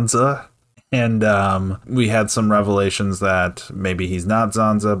Zanza. And we had some revelations that maybe he's not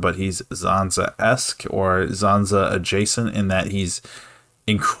Zanza, but he's Zanza-esque or Zanza-adjacent in that he's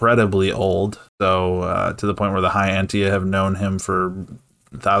incredibly old. So to the point where the High Entia have known him for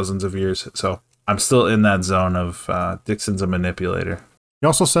thousands of years. So I'm still in that zone of Dixon's a manipulator. He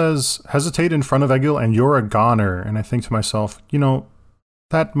also says, hesitate in front of Egil and you're a goner. And I think to myself,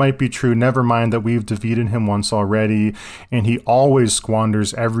 that might be true. Never mind that we've defeated him once already, and he always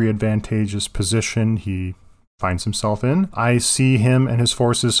squanders every advantageous position he finds himself in. I see him and his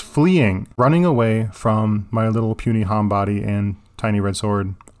forces fleeing, running away from my little puny homebody and tiny red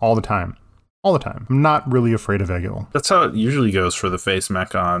sword all the time. All the time. I'm not really afraid of Egil. That's how it usually goes for the face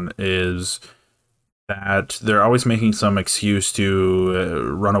Mechon, is that they're always making some excuse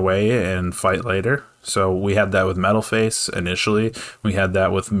to run away and fight later. So we had that with Metal Face initially. We had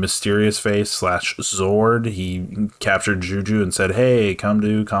that with Mysterious Face / Zord. He captured Juju and said, hey, come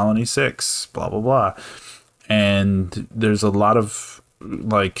to Colony 6, blah, blah, blah. And there's a lot of,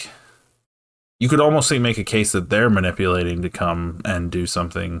 you could almost make a case that they're manipulating to come and do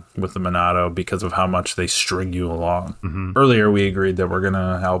something with the Monado because of how much they string you along. Mm-hmm. Earlier, we agreed that we're going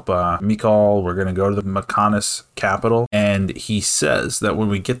to help Mikal. We're going to go to the Mechonis capital. And he says that when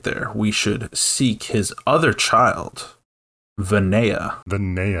we get there, we should seek his other child,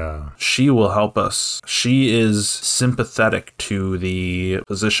 Vinea. She will help us. She is sympathetic to the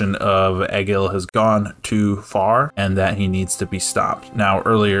position of Egil has gone too far and that he needs to be stopped. Now,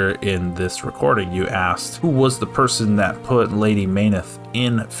 earlier in this recording, you asked who was the person that put Lady Mayneth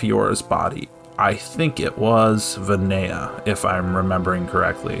in Fiora's body. I think it was Vinea, if I'm remembering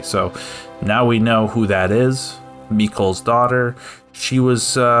correctly. So now we know who that is. Mikal's daughter. She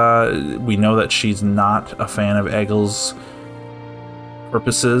was, we know that she's not a fan of Egil's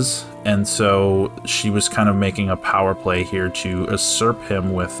purposes, and so she was kind of making a power play here to usurp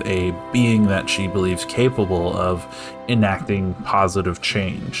him with a being that she believes capable of enacting positive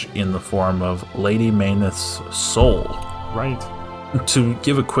change in the form of Lady Mayneth's soul. Right. To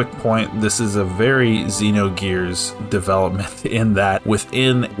give a quick point, this is a very Xenogears development in that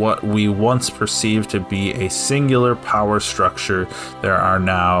within what we once perceived to be a singular power structure, there are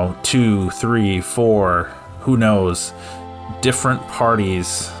now 2, 3, 4, who knows, different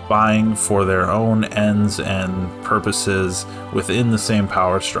parties vying for their own ends and purposes within the same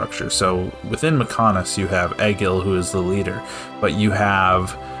power structure. So within Mechonis, you have Egil, who is the leader, but you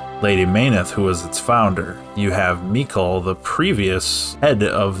have Lady Mayneth, who is its founder. You have Mikal, the previous head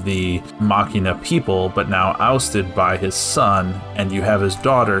of the Machina people, but now ousted by his son, and you have his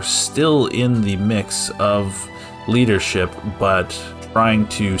daughter still in the mix of leadership, but trying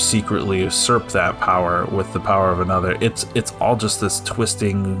to secretly usurp that power with the power of another. It's all just this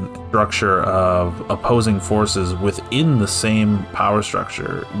twisting structure of opposing forces within the same power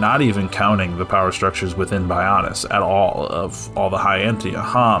structure, not even counting the power structures within Bionis at all, of all the High Entia,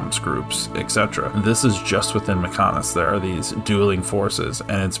 Homs groups, etc. This is just within Mechonis. There are these dueling forces,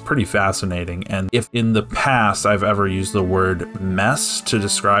 and it's pretty fascinating. And if in the past I've ever used the word mess to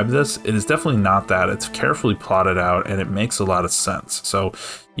describe this, it is definitely not that. It's carefully plotted out, and it makes a lot of sense. So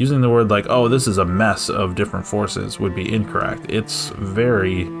using the word like, oh, this is a mess of different forces would be incorrect. It's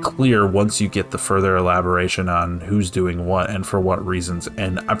very clear once you get the further elaboration on who's doing what and for what reasons.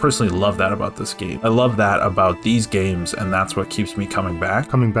 And I personally love that about this game. I love that about these games, and that's what keeps me coming back.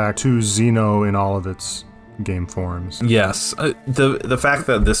 Coming back to Xeno in all of its game forms. Yes. The fact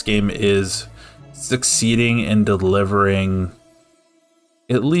that this game is succeeding in delivering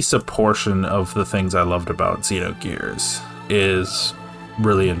at least a portion of the things I loved about Xenogears is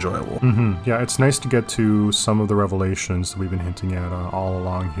really enjoyable. Mm-hmm. Yeah, it's nice to get to some of the revelations that we've been hinting at all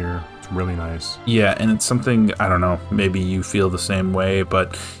along here. It's really nice. Yeah, and it's something, I don't know, maybe you feel the same way,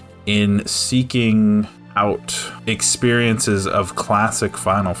 but in seeking out experiences of classic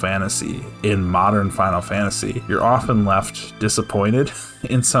Final Fantasy in modern Final Fantasy, you're often left disappointed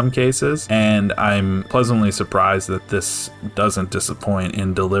in some cases, and I'm pleasantly surprised that this doesn't disappoint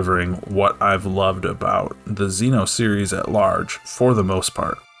in delivering what I've loved about the Xeno series at large for the most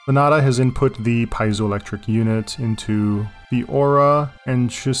part. Monada has input the piezoelectric unit into the aura,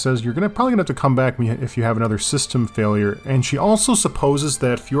 and she says you're probably gonna have to come back if you have another system failure. And she also supposes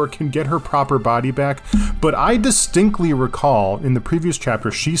that Fiora can get her proper body back, but I distinctly recall in the previous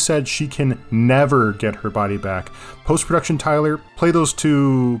chapter she said she can never get her body back. Post-production Tyler, play those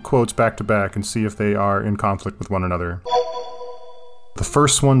two quotes back to back and see if they are in conflict with one another. The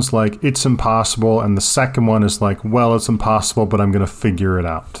first one's like, it's impossible, and the second one is like, well, it's impossible, but I'm gonna figure it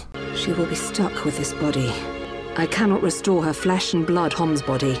out. She will be stuck with this body. I cannot restore her flesh and blood Hom's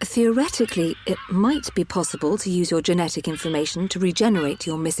body. Theoretically, it might be possible to use your genetic information to regenerate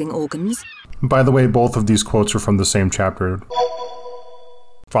your missing organs. By the way, both of these quotes are from the same chapter.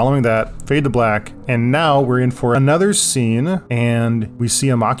 Following that, fade to black, and now we're in for another scene, and we see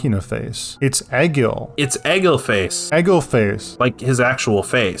a Machina face. It's Egil. It's Egil face. Egil face. Like his actual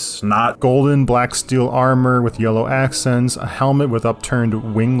face, not... Golden black steel armor with yellow accents, a helmet with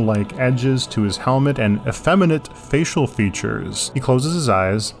upturned wing-like edges to his helmet, and effeminate facial features. He closes his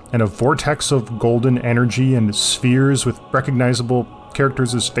eyes, and a vortex of golden energy and spheres with recognizable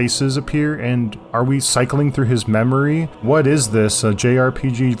characters' faces appear, and are we cycling through his memory? What is this, a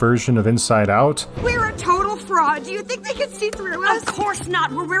JRPG version of Inside Out? We're a total fraud. Do you think they can see through us? Of course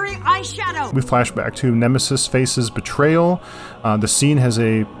not. We're wearing eyeshadow. We flash back to Nemesis Face's betrayal. The scene has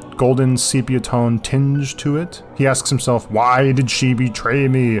a golden sepia tone tinge to it. He asks himself, why did she betray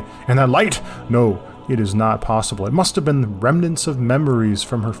me? And that light? No. It is not possible. It must have been the remnants of memories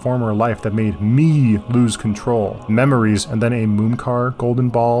from her former life that made me lose control. Memories, and then a Mooncar golden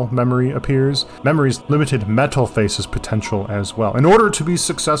ball memory appears. Memories limited Metal Face's potential as well. In order to be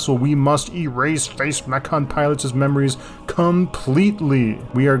successful, we must erase Face Mechon Pilots' memories completely.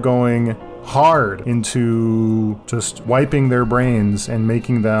 We are going hard into just wiping their brains and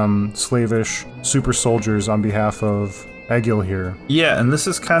making them slavish super soldiers on behalf of Egil here. Yeah, and this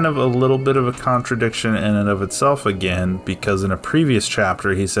is kind of a little bit of a contradiction in and of itself again, because in a previous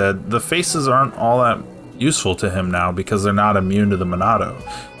chapter he said the faces aren't all that useful to him now because they're not immune to the Monado.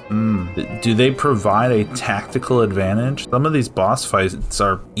 Do they provide a tactical advantage? Some of these boss fights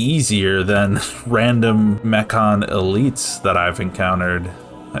are easier than random Mechon elites that I've encountered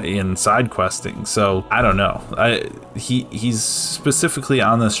in side questing, so I don't know. He's specifically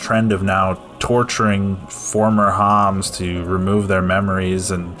on this trend of now torturing former Homs to remove their memories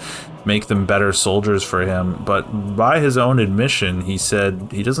and make them better soldiers for him, but by his own admission he said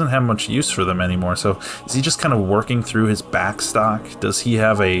he doesn't have much use for them anymore. So is he just kind of working through his backstock? Does he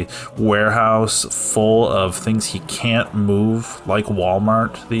have a warehouse full of things he can't move like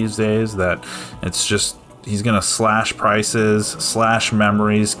Walmart these days, that it's just he's gonna slash prices, slash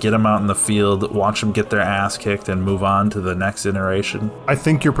memories, get them out in the field, watch them get their ass kicked, and move on to the next iteration? I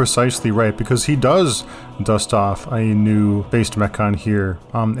think you're precisely right, because he does dust off a new based Mechon here.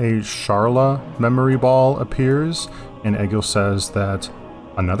 A Sharla memory ball appears, and Egil says that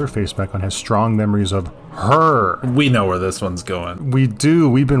another face Mechon has strong memories of her. We know where this one's going. We do.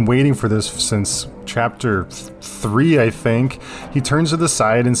 We've been waiting for this since chapter 3, I think. He turns to the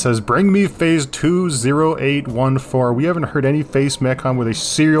side and says, bring me phase 20814. We haven't heard any face Mechon with a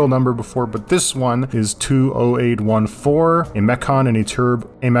serial number before, but this one is 20814. A Mechon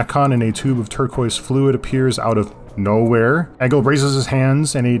in a tube of turquoise fluid appears out of nowhere. Egil raises his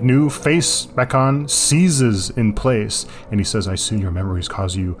hands and a new face Mechon seizes in place, and he says, I see your memories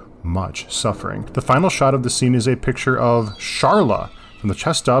cause you much suffering. The final shot of the scene is a picture of Sharla from the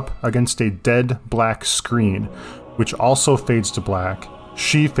chest up against a dead black screen, which also fades to black.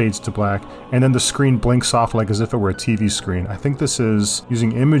 She fades to black, and then the screen blinks off like as if it were a TV screen. I think this is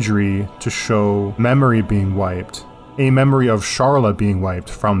using imagery to show memory being wiped. A memory of Sharla being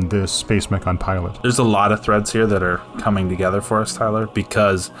wiped from this Space Mechon pilot. There's a lot of threads here that are coming together for us, Tyler,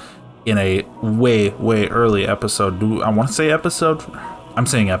 because in a way early episode, I want to say episode? I'm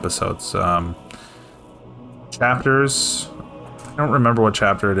saying episodes. Chapters. I don't remember what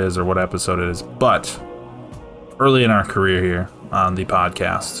chapter it is or what episode it is, but early in our career here on the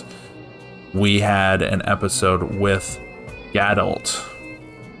podcast, we had an episode with Gadult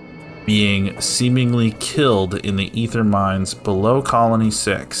being seemingly killed in the ether mines below Colony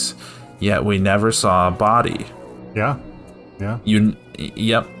 6, yet we never saw a body. Yeah.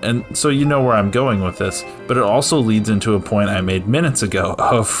 Yep, and so you know where I'm going with this, but it also leads into a point I made minutes ago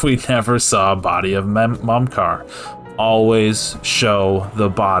of we never saw a body of Momkar. Always show the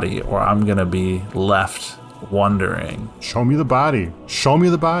body, or I'm gonna be left wondering. Show me the body. Show me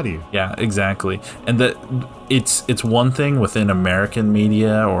the body. Yeah, exactly. And that it's one thing within American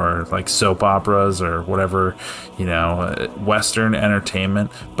media or like soap operas or whatever, Western entertainment,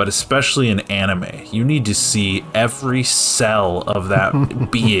 but especially in anime, you need to see every cell of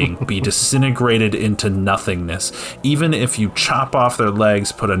that being be disintegrated into nothingness. Even if you chop off their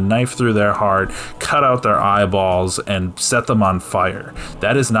legs, put a knife through their heart, cut out their eyeballs, and set them on fire,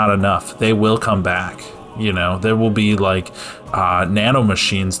 that is not enough. They will come back. There will be like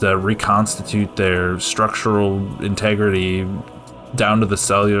nanomachines that reconstitute their structural integrity down to the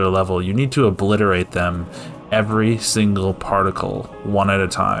cellular level. You need to obliterate them, every single particle, one at a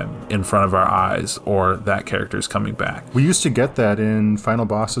time, in front of our eyes, or that character's coming back. We used to get that in final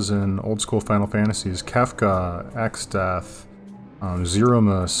bosses in old school Final Fantasies. Kefka, Exdeath,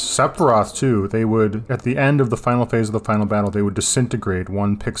 Zeroma, Sephiroth too, they would, at the end of the final phase of the final battle, they would disintegrate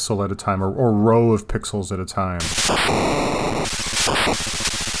one pixel at a time, or row of pixels at a time.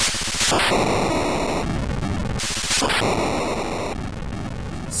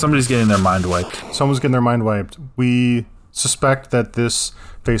 Somebody's getting their mind wiped. Someone's getting their mind wiped. We suspect that this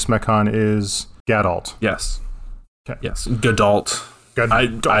face Mechon is Gadalt. Yes. Okay. Yes. Gadalt. I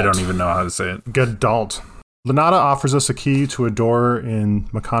don't even know how to say it. Gadalt. Lenata offers us a key to a door in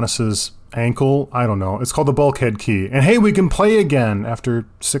Mechonis's ankle. I don't know. It's called the bulkhead key. And hey, we can play again after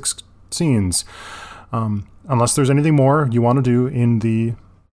 6 scenes. Unless there's anything more you want to do in the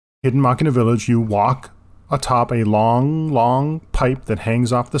Hidden Machina village, you walk atop a long pipe that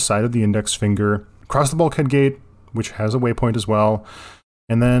hangs off the side of the index finger, across the bulkhead gate, which has a waypoint as well.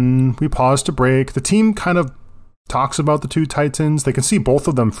 And then we pause to break. The team kind of talks about the two titans. They can see both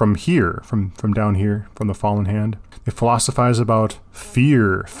of them from here, from down here, from the fallen hand. They philosophize about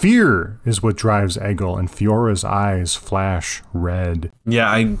fear. Fear is what drives Egil, and Fiora's eyes flash red.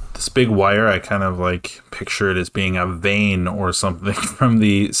 Yeah, this big wire, I kind of like picture it as being a vein or something from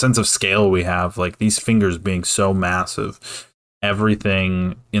the sense of scale we have. Like these fingers being so massive.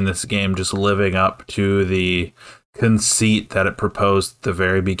 Everything in this game just living up to the conceit that it proposed at the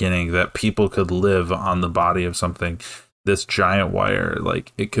very beginning, that people could live on the body of something. This giant wire,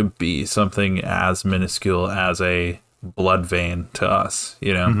 like it could be something as minuscule as a blood vein to us,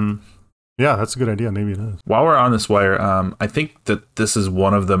 you know? Mm-hmm. Yeah, that's a good idea. Maybe it is. While we're on this wire, I think that this is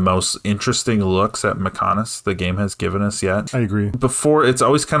one of the most interesting looks at Mechonis the game has given us yet. I agree. Before, it's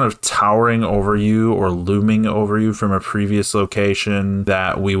always kind of towering over you or looming over you from a previous location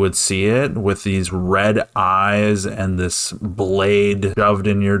that we would see it, with these red eyes and this blade shoved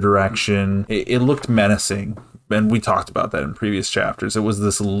in your direction. It looked menacing. And we talked about that in previous chapters. It was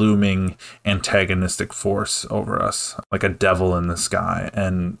this looming antagonistic force over us, like a devil in the sky.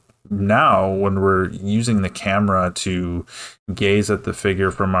 And now, when we're using the camera to gaze at the figure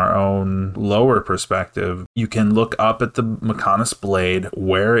from our own lower perspective, you can look up at the Mechonis blade,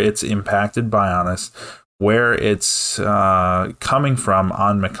 where it's impacted Bionis, where it's coming from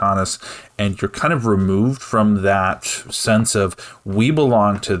on Mechonis, and you're kind of removed from that sense of, we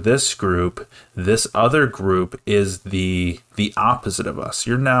belong to this group, this other group is the opposite of us.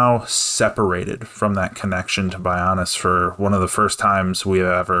 You're now separated from that connection to Bionis for one of the first times we have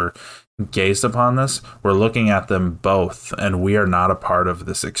ever gazed upon this. We're looking at them both, and we are not a part of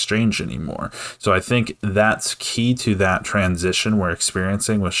this exchange anymore. So I think that's key to that transition we're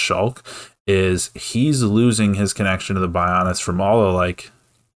experiencing with Shulk, is he's losing his connection to the Bionis from all the like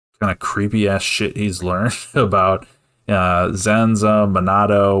kind of creepy ass shit he's learned about Zenza,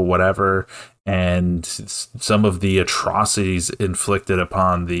 Monado, whatever, and some of the atrocities inflicted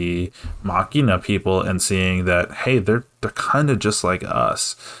upon the Machina people, and seeing that, hey, they're kind of just like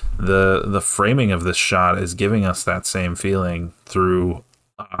us. The framing of this shot is giving us that same feeling through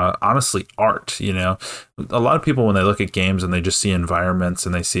honestly art. You know, a lot of people, when they look at games and they just see environments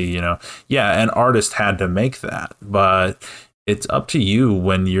and they see, you know, yeah, an artist had to make that, but it's up to you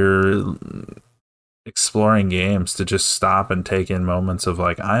when you're exploring games to just stop and take in moments of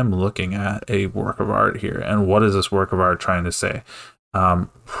like, I'm looking at a work of art here, and what is this work of art trying to say?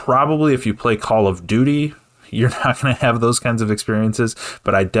 Probably if you play Call of Duty, you're not going to have those kinds of experiences,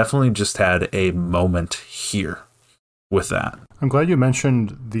 but I definitely just had a moment here with that. I'm glad you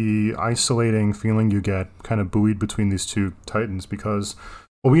mentioned the isolating feeling you get kind of buoyed between these two titans, because,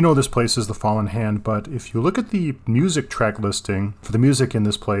 well, we know this place is the Fallen Hand, but if you look at the music track listing for the music in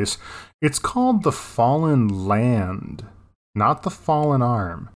this place, it's called the Fallen Land, not the Fallen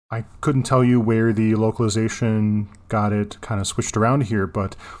Arm. I couldn't tell you where the localization got it kind of switched around here,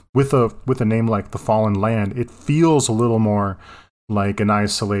 but with a name like the Fallen Land, it feels a little more like an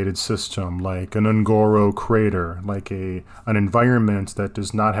isolated system, like an Ungoro crater, like an environment that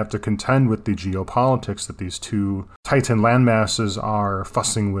does not have to contend with the geopolitics that these two Titan landmasses are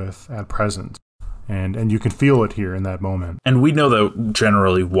fussing with at present. And you can feel it here in that moment. And we know that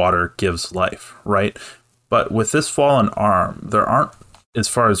generally water gives life, right? But with this fallen arm, there aren't, as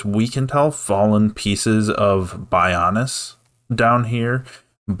far as we can tell, fallen pieces of Bionis down here.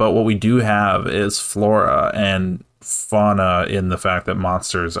 But what we do have is flora and fauna, in the fact that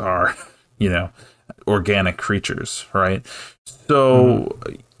monsters are, you know, organic creatures, right? So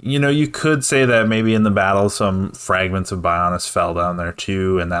You could say that maybe in the battle some fragments of Bionis fell down there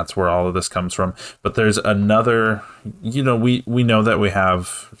too, and that's where all of this comes from. But there's another, we know that we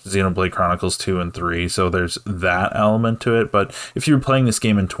have Xenoblade Chronicles 2 and 3, so there's that element to it. But if you were playing this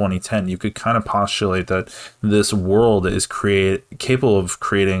game in 2010, you could kind of postulate that this world is capable of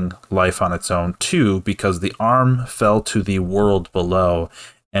creating life on its own too, because the arm fell to the world below,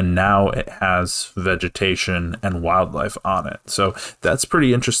 and now it has vegetation and wildlife on it. So that's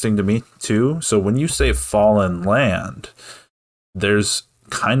pretty interesting to me too. So when you say fallen land, there's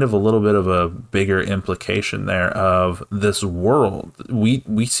kind of a little bit of a bigger implication there of this world.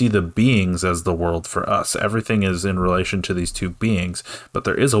 We see the beings as the world for us. Everything is in relation to these two beings, but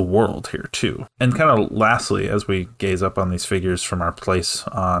there is a world here too. And kind of lastly, as we gaze up on these figures from our place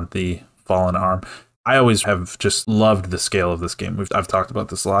on the fallen arm, I always have just loved the scale of this game. I've talked about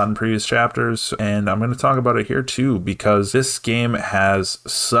this a lot in previous chapters, and I'm going to talk about it here too, because this game has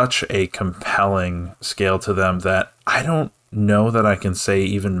such a compelling scale to them that I don't know that I can say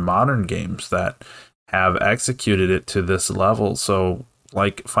even modern games that have executed it to this level. So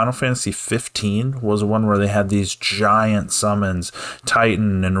like Final Fantasy 15 was one where they had these giant summons,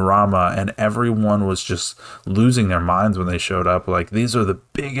 Titan and Rama, and everyone was just losing their minds when they showed up. Like, these are the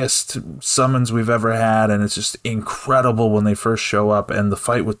biggest summons we've ever had, and it's just incredible when they first show up, and the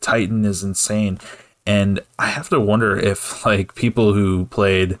fight with Titan is insane. And I have to wonder if like people who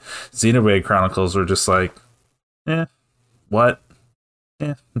played Xenoblade Chronicles were just like, what?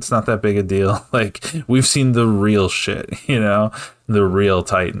 It's not that big a deal. Like, we've seen the real shit, the real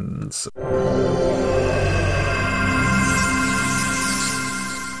Titans.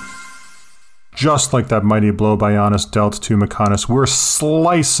 Just like that mighty blow Bionis dealt to Mechonis, we're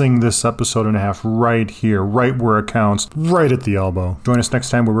slicing this episode in half right here, right where it counts, right at the elbow. Join us next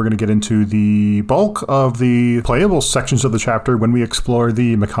time where we're going to get into the bulk of the playable sections of the chapter when we explore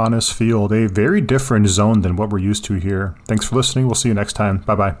the Mechonis field, a very different zone than what we're used to here. Thanks for listening. We'll see you next time.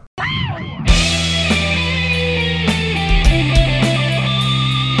 Bye-bye.